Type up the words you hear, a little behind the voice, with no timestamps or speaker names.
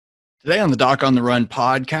Today on the Doc on the Run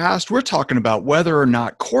podcast, we're talking about whether or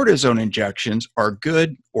not cortisone injections are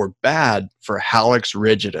good or bad for hallux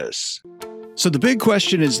rigidus. So the big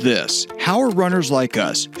question is this: how are runners like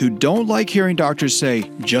us, who don't like hearing doctors say,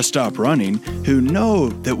 just stop running, who know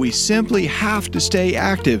that we simply have to stay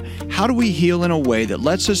active, how do we heal in a way that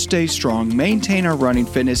lets us stay strong, maintain our running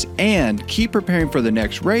fitness, and keep preparing for the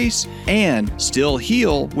next race, and still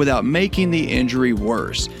heal without making the injury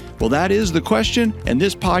worse? Well, that is the question, and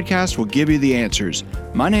this podcast will give you the answers.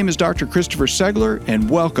 My name is Dr. Christopher Segler, and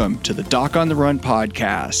welcome to the Doc on the Run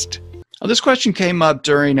podcast. Well, this question came up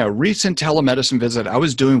during a recent telemedicine visit I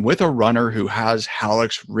was doing with a runner who has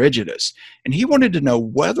hallux rigidus, and he wanted to know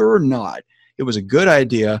whether or not it was a good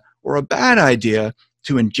idea or a bad idea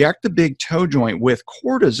to inject the big toe joint with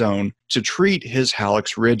cortisone to treat his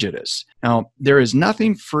hallux rigidus. Now, there is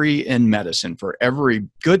nothing free in medicine. For every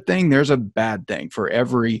good thing, there's a bad thing. For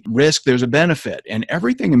every risk, there's a benefit. And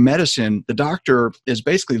everything in medicine, the doctor is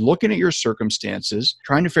basically looking at your circumstances,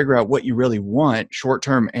 trying to figure out what you really want,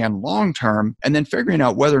 short-term and long-term, and then figuring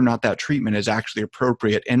out whether or not that treatment is actually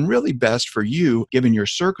appropriate and really best for you, given your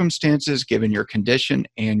circumstances, given your condition,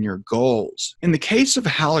 and your goals. In the case of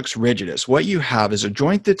hallux rigidus, what you have is a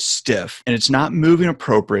joint that's stiff and it's not moving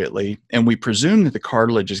appropriately, and we presume that the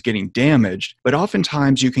cartilage is getting damaged, but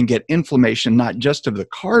oftentimes you can get inflammation not just of the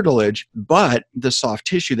cartilage, but the soft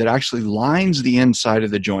tissue that actually lines the inside of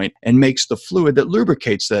the joint and makes the fluid that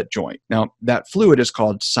lubricates that joint. Now, that fluid is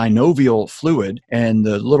called synovial fluid, and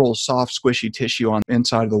the little soft, squishy tissue on the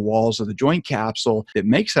inside of the walls of the joint capsule that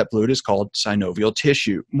makes that fluid is called synovial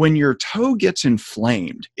tissue. When your toe gets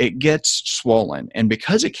inflamed, it gets swollen, and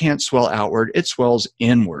because it can't swell outward, it swells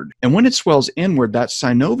inward. And when it swells inward, that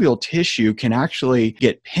synovial tissue can actually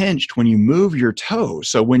get pinched when you move your toe.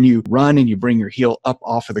 So when you run and you bring your heel up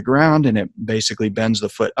off of the ground and it basically bends the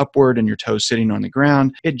foot upward and your toe's sitting on the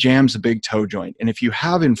ground, it jams the big toe joint. And if you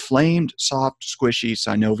have inflamed, soft, squishy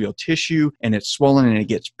synovial tissue and it's swollen and it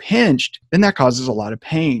gets pinched, then that causes a lot of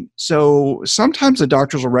pain. So sometimes the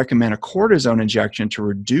doctors will recommend a cortisone injection to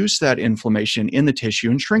reduce that inflammation in the tissue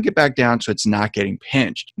and shrink it back down so it's not getting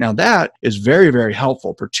pinched. Now that is very, very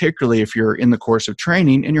helpful, particularly if you're in the course of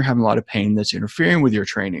training and you're having a lot of pain that's interfering with your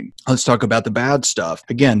training. Let's talk about the bad stuff.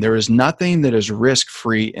 Again, there is nothing that is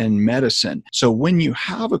risk-free in medicine. So when you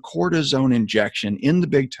have a cortisone injection in the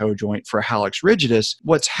big toe joint for hallux rigidus,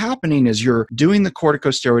 what's happening is you're doing the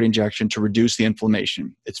corticosteroid injection to reduce the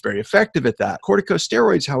inflammation. It's very effective at that.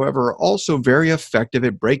 Corticosteroids, however, are also very effective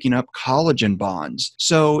at breaking up collagen bonds.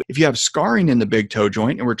 So if you have scarring in the big toe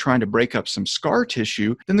joint and we're trying to break up some scar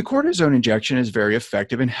tissue, then the cortisone injection is very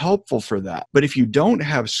effective and helpful for that. But if you don't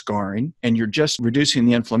have scarring and you're just reducing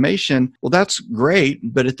the inflammation, well, that's great.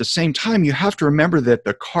 But at the same time, you have to remember that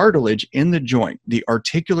the cartilage in the joint, the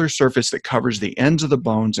articular surface that covers the ends of the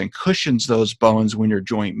bones and cushions those bones when your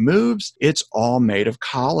joint moves, it's all made of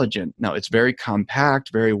collagen. Now, it's very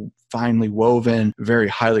compact, very finely woven, very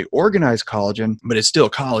highly organized collagen, but it's still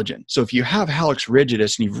collagen. So if you have hallux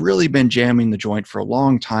rigidus and you've really been jamming the joint for a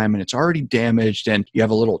long time and it's already damaged and you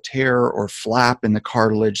have a little tear or flap in the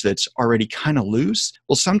cartilage that's already kind of loose,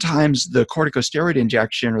 well, sometimes the corticosteroid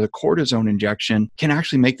injection or the cortisone injection can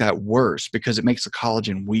actually make that worse because it makes the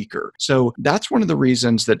collagen weaker. So that's one of the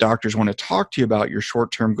reasons that doctors want to talk to you about your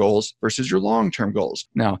short-term goals versus your long-term goals.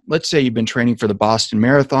 Now, let's say you've been training for the Boston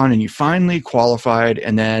Marathon and you finally qualified,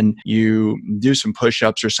 and then you do some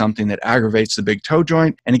push-ups or something that aggravates the big toe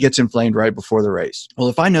joint and it gets inflamed right before the race. Well,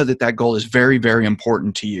 if I know that that goal is very, very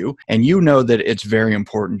important to you, and you know that it's very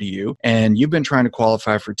important to you, and you've been trying to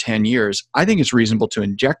qualify for 10 years, I think it's reasonable to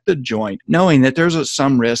inject the joint knowing that there's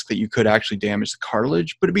some risk that you could actually damage the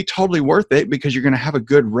cartilage, but it'd be totally worth it because you're going to have a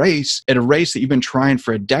good race at a race that you've been trying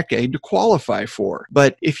for a decade to qualify for.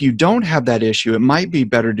 But if you don't have that issue, it might be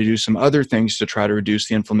better to do some other things to try to reduce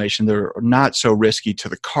the inflammation that are not so risky to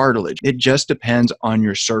the cartilage. It just depends on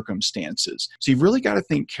your circumstances. So you've really got to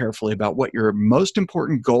think carefully about what your most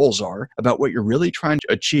important goals are, about what you're really trying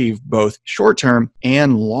to achieve, both short-term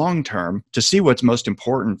and long-term, to see what's most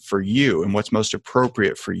important for you and what's most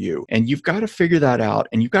appropriate for you. And you've got to figure that out,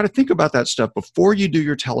 and you've got to think about that stuff before you do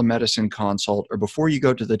your telemedicine consult or before you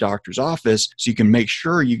go to the doctor's office so you can make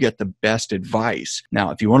sure you get the best advice.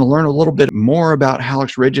 Now, if you want to learn a little bit more about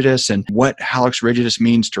hallux rigidus and what hallux rigidus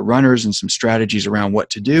means to runners and some strategies around what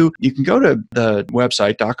to do, you can go to the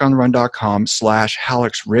website,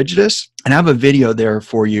 docontherun.com/hallux rigidus. And I have a video there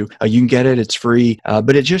for you. You can get it. It's free.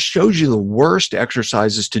 But it just shows you the worst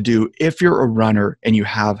exercises to do if you're a runner and you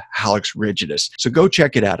have hallux rigidus. So go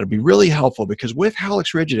check it out. It'll be really helpful because with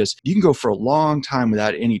hallux rigidus, you can go for a long time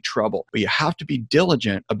without any trouble. But you have to be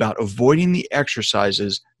diligent about avoiding the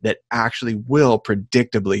exercises that actually will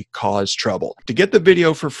predictably cause trouble. To get the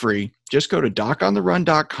video for free, just go to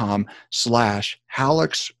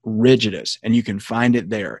docontherun.com/hallux rigidus, and you can find it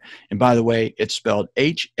there. And by the way, it's spelled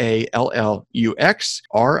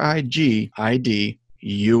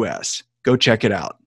HALLUXRIGIDUS. Go check it out.